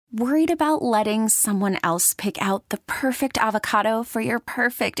Worried about letting someone else pick out the perfect avocado for your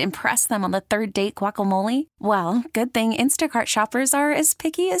perfect impress them on the third date guacamole? Well, good thing Instacart shoppers are as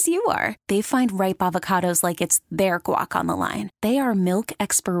picky as you are. They find ripe avocados like it's their guac on the line. They are milk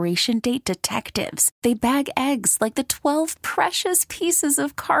expiration date detectives. They bag eggs like the 12 precious pieces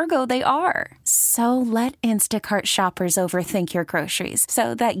of cargo they are. So let Instacart shoppers overthink your groceries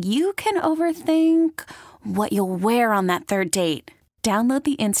so that you can overthink what you'll wear on that third date. Download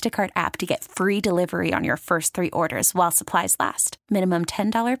the Instacart app to get free delivery on your first 3 orders while supplies last. Minimum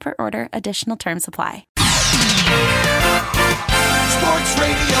 $10 per order. Additional terms apply. Sports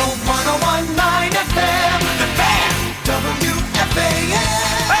Radio 101.9 FM. The Fan. WFAN.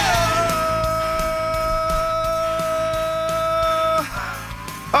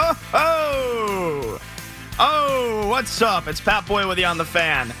 Oh, what's up? It's Pat Boyle with you on The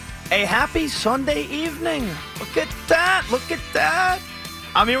Fan. A happy Sunday evening. Look at that. Look at that.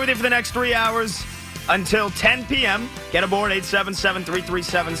 I'm here with you for the next 3 hours until 10 p.m. Get aboard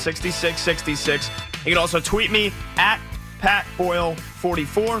 877-337-6666. You can also tweet me at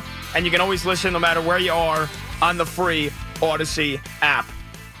PatBoyle44. And you can always listen no matter where you are on the free Odyssey app.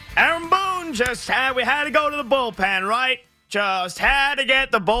 Aaron Boone we had to go to the bullpen, right? Just had to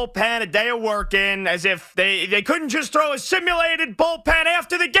get the bullpen a day of work in, as if they couldn't just throw a simulated bullpen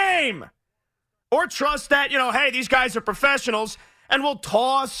after the game. Or trust that, hey, these guys are professionals, and we'll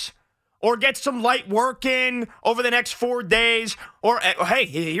toss or get some light work in over the next 4 days. Or, hey,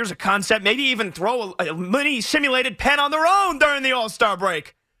 here's a concept, maybe even throw a mini simulated pen on their own during the All-Star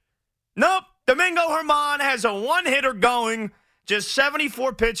break. Nope, Domingo German has a one-hitter going, just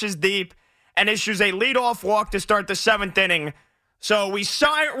 74 pitches deep, and issues a leadoff walk to start the 7th inning. So we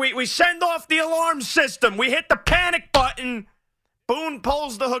send off the alarm system. We hit the panic button. Boone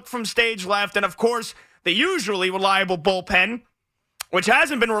pulls the hook from stage left. And, of course, the usually reliable bullpen, which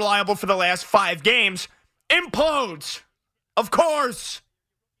hasn't been reliable for the last 5 games, implodes. Of course.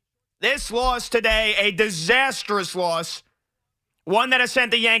 This loss today, a disastrous loss. One that has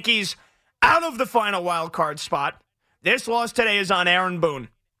sent the Yankees out of the final wild card spot. This loss today is on Aaron Boone.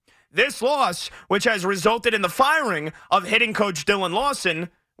 This loss, which has resulted in the firing of hitting coach Dylan Lawson,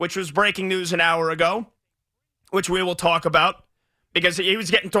 which was breaking news an hour ago, which we will talk about, because he was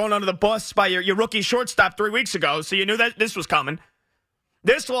getting thrown under the bus by your rookie shortstop 3 weeks ago, so you knew that this was coming.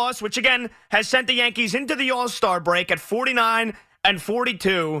 This loss, which again has sent the Yankees into the All-Star break at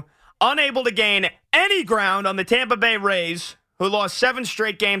 49-42, unable to gain any ground on the Tampa Bay Rays, who lost 7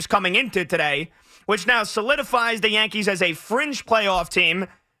 straight games coming into today, which now solidifies the Yankees as a fringe playoff team,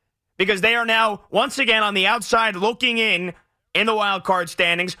 because they are now, once again, on the outside looking in the wild card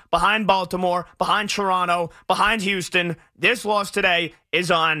standings, behind Baltimore, behind Toronto, behind Houston. This loss today is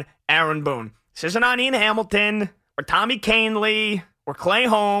on Aaron Boone. This isn't on Ian Hamilton or Tommy Kahnle or Clay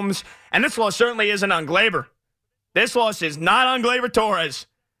Holmes, and this loss certainly isn't on Gleyber. This loss is not on Gleyber Torres,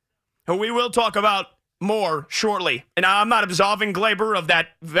 who we will talk about more shortly. And I'm not absolving Gleyber of that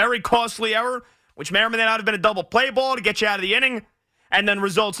very costly error, which may or may not have been a double play ball to get you out of the inning, and then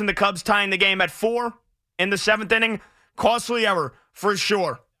results in the Cubs tying the game at 4 in the 7th inning. Costly error, for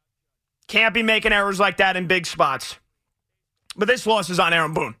sure. Can't be making errors like that in big spots. But this loss is on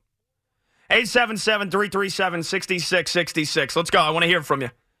Aaron Boone. 877-337-6666. Let's go. I want to hear from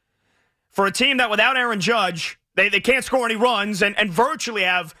you. For a team that without Aaron Judge, they can't score any runs and virtually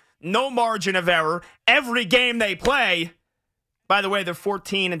have no margin of error every game they play. By the way, they're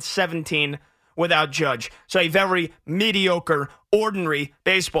 14-17 without Judge. So a very mediocre, ordinary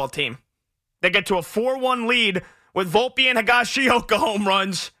baseball team. They get to a 4-1 lead with Volpe and Higashioka home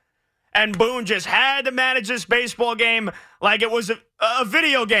runs, and Boone just had to manage this baseball game like it was a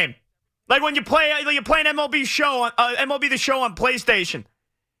video game. Like when you play an MLB show, MLB The Show on PlayStation,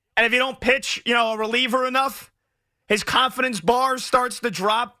 and if you don't pitch, a reliever enough, his confidence bar starts to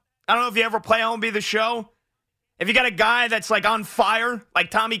drop. I don't know if you ever play MLB The Show. If you got a guy that's like on fire,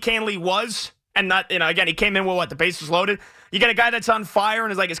 like Tommy Kahnle was, and not, again, he came in with the bases loaded. You get a guy that's on fire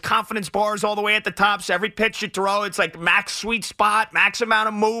and is like his confidence bar is all the way at the top. So every pitch you throw, it's like max sweet spot, max amount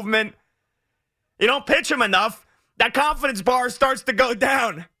of movement. You don't pitch him enough, that confidence bar starts to go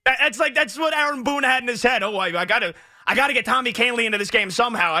down. That's what Aaron Boone had in his head. Oh, I gotta get Tommy Kahnle into this game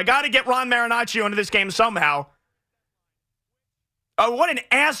somehow. I gotta get Ron Marinaccio into this game somehow. What an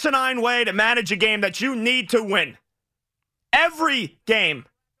asinine way to manage a game that you need to win. Every game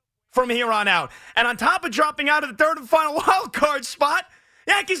from here on out. And on top of dropping out of the third and final wild card spot,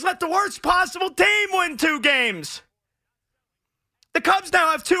 Yankees let the worst possible team win 2 games. The Cubs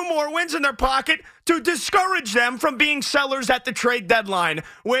now have 2 more wins in their pocket to discourage them from being sellers at the trade deadline,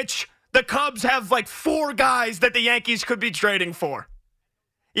 which the Cubs have 4 guys that the Yankees could be trading for.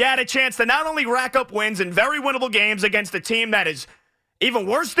 You had a chance to not only rack up wins in very winnable games against a team that is even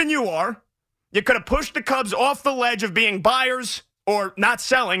worse than you are, you could have pushed the Cubs off the ledge of being buyers or not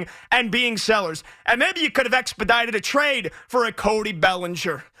selling and being sellers. And maybe you could have expedited a trade for a Cody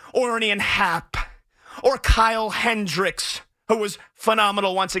Bellinger or an Ian Happ or Kyle Hendricks, who was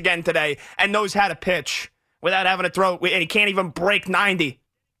phenomenal once again today and knows how to pitch without having to throw, and he can't even break 90.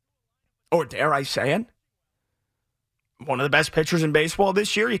 Or dare I say it, one of the best pitchers in baseball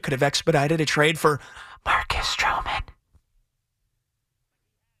this year. You could have expedited a trade for Marcus Stroman.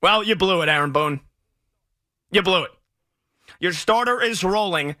 Well, you blew it, Aaron Boone. You blew it. Your starter is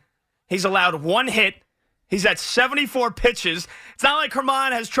rolling. He's allowed one hit. He's at 74 pitches. It's not like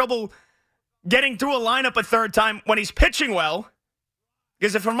German has trouble getting through a lineup a third time when he's pitching well.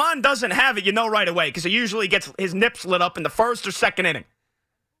 Because if German doesn't have it, you know right away, because he usually gets his nips lit up in the first or second inning.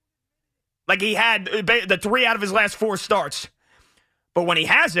 Like he had the 3 out of his last 4 starts. But when he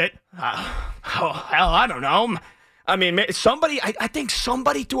has it, I don't know. I mean, I think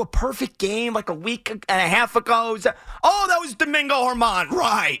somebody threw a perfect game like a week and a half ago. That was Domingo German.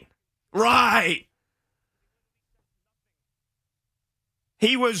 Right.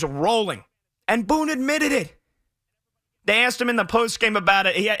 He was rolling. And Boone admitted it. They asked him in the postgame about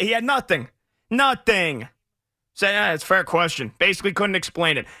it. He had nothing. Nothing. Say, it's a fair question. Basically couldn't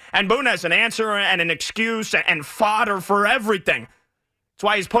explain it. And Boone has an answer and an excuse and fodder for everything. That's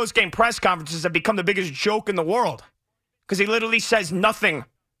why his postgame press conferences have become the biggest joke in the world. Because he literally says nothing.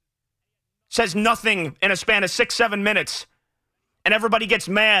 Says nothing in a span of 6-7 minutes. And everybody gets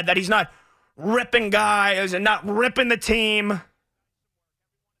mad that he's not ripping guys and not ripping the team.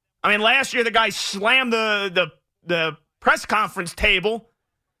 I mean, last year the guy slammed the press conference table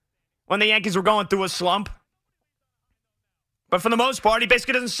when the Yankees were going through a slump. But for the most part, he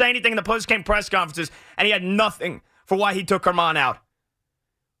basically doesn't say anything in the post-game press conferences, and he had nothing for why he took German out.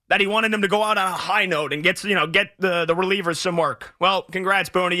 That he wanted him to go out on a high note and get the relievers some work. Well, congrats,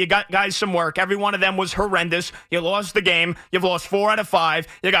 Booney. You got guys some work. Every one of them was horrendous. You lost the game. You've lost 4 out of 5.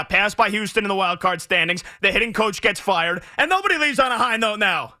 You got passed by Houston in the wild card standings. The hitting coach gets fired, and nobody leaves on a high note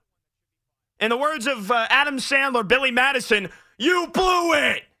now. In the words of Adam Sandler, Billy Madison, you blew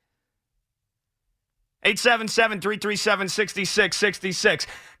it. 877-337-6666.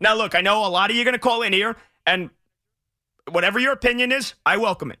 Now, look, I know a lot of you are going to call in here, and whatever your opinion is, I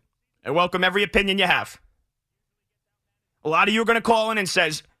welcome it. I welcome every opinion you have. A lot of you are going to call in and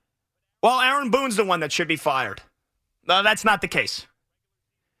says, well, Aaron Boone's the one that should be fired. No, that's not the case.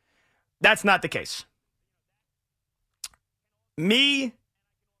 That's not the case. Me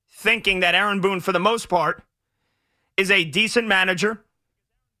thinking that Aaron Boone, for the most part, is a decent manager.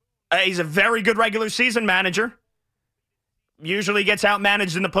 He's a very good regular season manager. Usually gets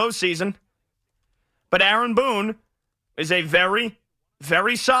outmanaged in the postseason. But Aaron Boone is a very,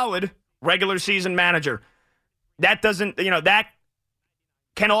 very solid regular season manager. That doesn't, that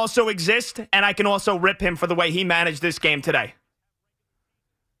can also exist, and I can also rip him for the way he managed this game today.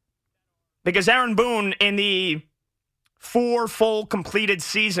 Because Aaron Boone, in the 4 full completed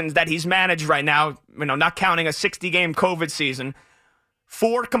seasons that he's managed right now, not counting a 60-game COVID season,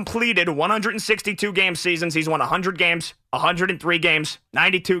 4 completed 162-game seasons. He's won 100 games, 103 games,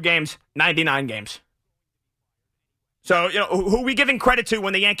 92 games, 99 games. So, who are we giving credit to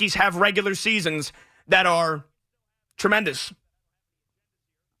when the Yankees have regular seasons that are tremendous?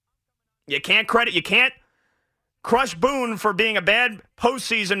 You can't crush Boone for being a bad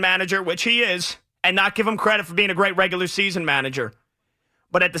postseason manager, which he is, and not give him credit for being a great regular season manager.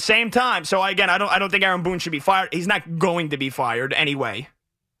 But at the same time, so again, I don't think Aaron Boone should be fired. He's not going to be fired anyway.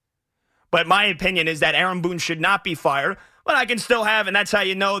 But my opinion is that Aaron Boone should not be fired. But I can still have, and that's how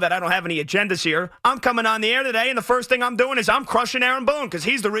you know that I don't have any agendas here. I'm coming on the air today, and the first thing I'm doing is I'm crushing Aaron Boone because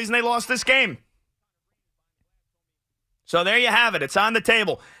he's the reason they lost this game. So there you have it. It's on the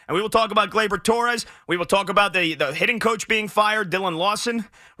table. And we will talk about Gleyber Torres. We will talk about the hitting coach being fired, Dylan Lawson,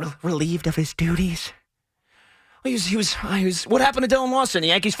 relieved of his duties. He was. What happened to Dylan Lawson? The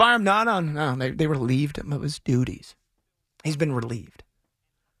Yankees fired him? No. They relieved him of his duties. He's been relieved.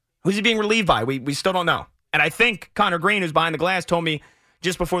 Who's he being relieved by? We still don't know. And I think Connor Green, who's behind the glass, told me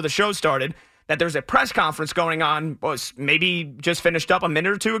just before the show started that there's a press conference going on, was maybe just finished up a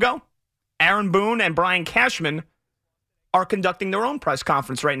minute or two ago. Aaron Boone and Brian Cashman are conducting their own press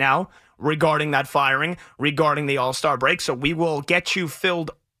conference right now regarding that firing, regarding the All-Star break. So we will get you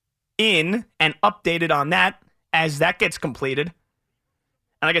filled in and updated on that as that gets completed.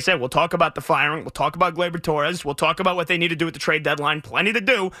 And like I said, we'll talk about the firing. We'll talk about Gleyber Torres. We'll talk about what they need to do at the trade deadline. Plenty to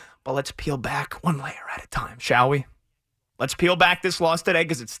do, but let's peel back one layer at a time, shall we? Let's peel back this loss today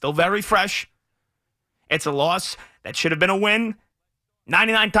because it's still very fresh. It's a loss that should have been a win.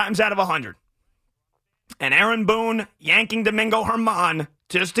 99 times out of 100. And Aaron Boone yanking Domingo German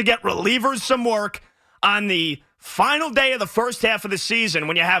just to get relievers some work on the final day of the first half of the season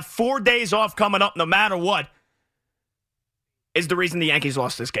when you have 4 days off coming up no matter what is the reason the Yankees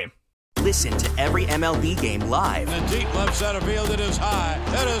lost this game. Listen to every MLB game live. In the deep left center field, it is high,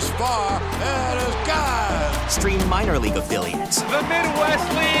 it is far, it is gone. Stream minor league affiliates. The Midwest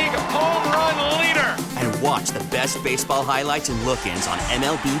League home run leader. And watch the best baseball highlights and look-ins on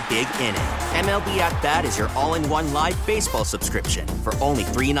MLB Big Inning. MLB At Bat is your all-in-one live baseball subscription for only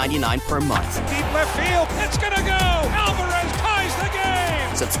 $3.99 per month. Deep left field, it's gonna go. Alvarez ties the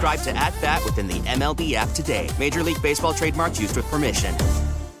game. Subscribe to At Bat within the MLB app today. Major League Baseball trademarks used with permission.